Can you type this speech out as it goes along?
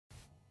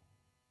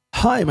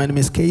Hi, my name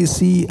is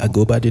Casey. I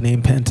go by the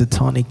name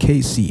Pentatonic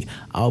Casey.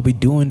 I'll be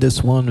doing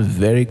this one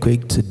very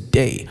quick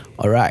today.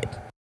 Alright.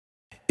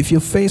 If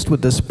you're faced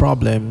with this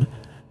problem,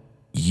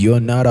 you're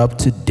not up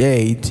to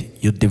date,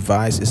 your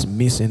device is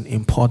missing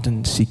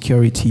important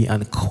security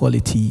and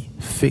quality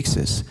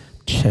fixes,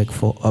 check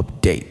for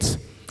updates.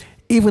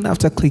 Even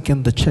after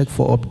clicking the check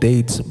for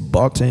updates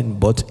button,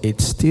 but it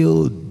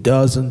still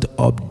doesn't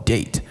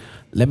update.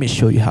 Let me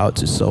show you how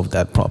to solve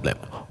that problem.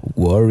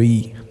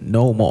 Worry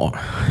no more.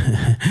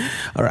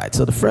 All right,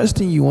 so the first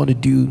thing you want to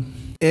do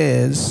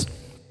is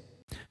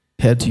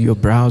head to your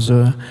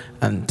browser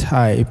and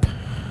type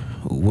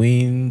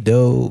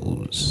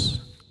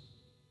Windows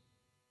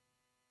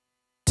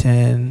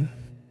 10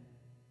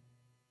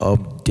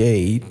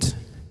 Update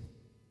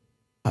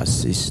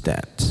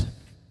Assistant.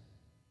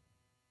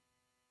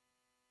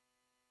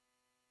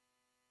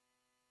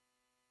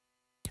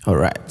 All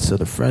right, so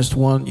the first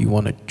one, you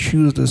want to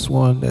choose this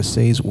one that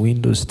says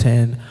Windows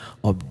 10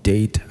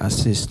 Update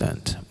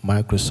Assistant,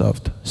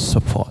 Microsoft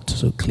Support.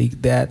 So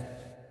click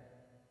that.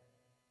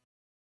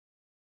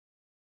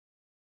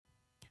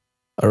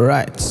 All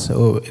right,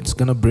 so it's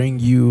going to bring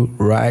you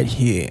right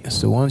here.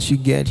 So once you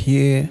get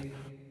here,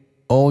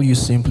 all you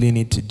simply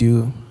need to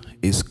do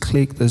is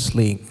click this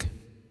link.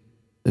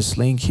 This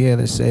link here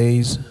that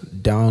says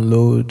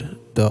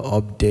download the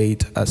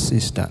Update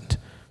Assistant.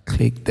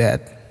 Click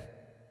that.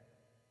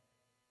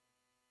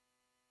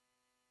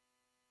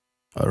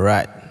 All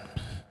right.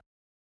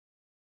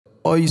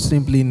 All you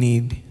simply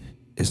need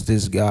is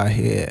this guy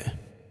here,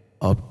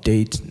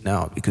 update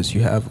now, because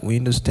you have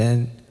Windows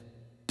 10.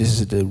 This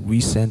is the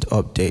recent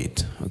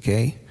update,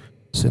 okay?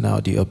 So now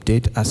the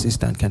update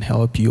assistant can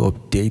help you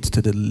update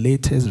to the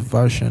latest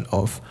version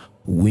of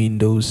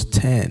Windows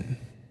 10.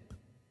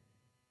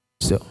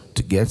 So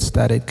to get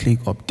started,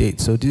 click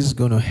update. So this is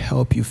going to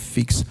help you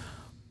fix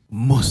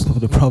most of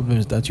the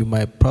problems that you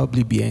might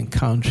probably be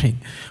encountering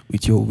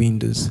with your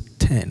Windows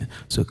 10.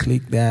 So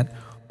click that,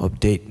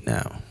 update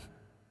now.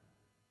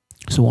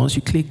 So once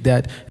you click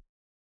that,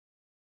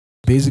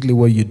 basically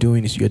what you're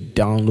doing is you're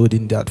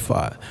downloading that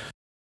file.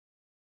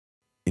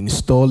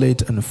 Install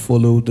it and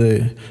follow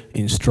the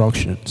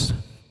instructions.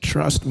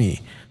 Trust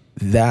me,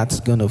 that's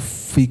gonna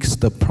fix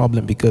the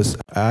problem, because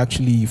I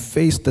actually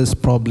faced this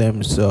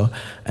problem,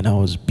 and I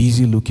was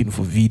busy looking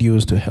for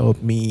videos to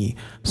help me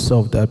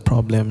solve that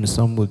problem.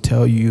 Some will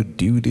tell you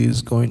do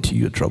this, go into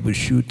your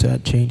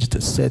troubleshooter, change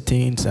the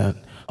settings, and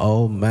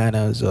all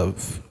manners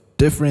of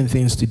different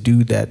things to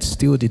do that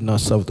still did not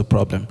solve the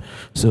problem.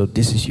 So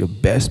this is your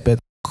best bet,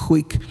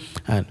 quick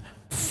and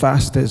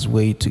fastest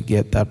way to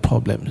get that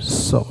problem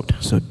solved.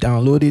 So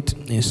download it,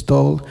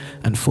 install,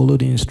 and follow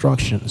the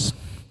instructions.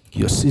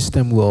 Your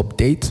system will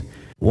update.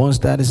 Once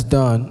that is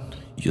done,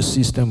 your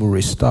system will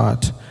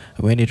restart.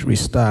 When it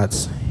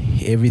restarts,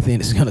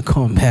 everything is going to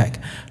come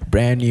back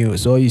brand new.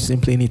 So all you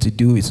simply need to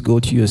do is go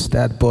to your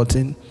start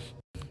button.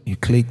 You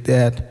click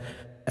that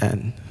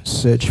and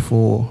search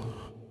for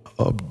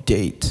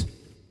update.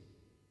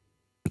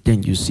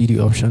 Then you see the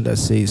option that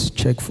says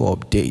check for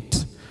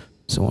update.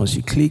 So once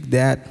you click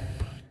that,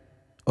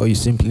 all you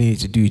simply need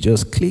to do is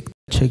just click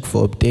check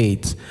for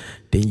updates.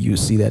 Then you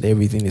see that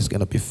everything is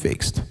going to be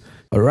fixed.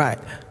 All right,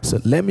 so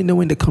let me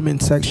know in the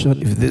comment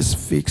section if this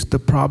fixed the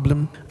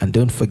problem, and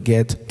don't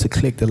forget to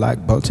click the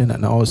like button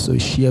and also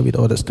share with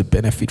others to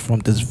benefit from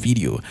this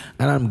video.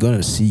 And I'm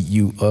gonna see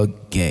you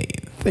again.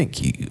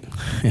 Thank you.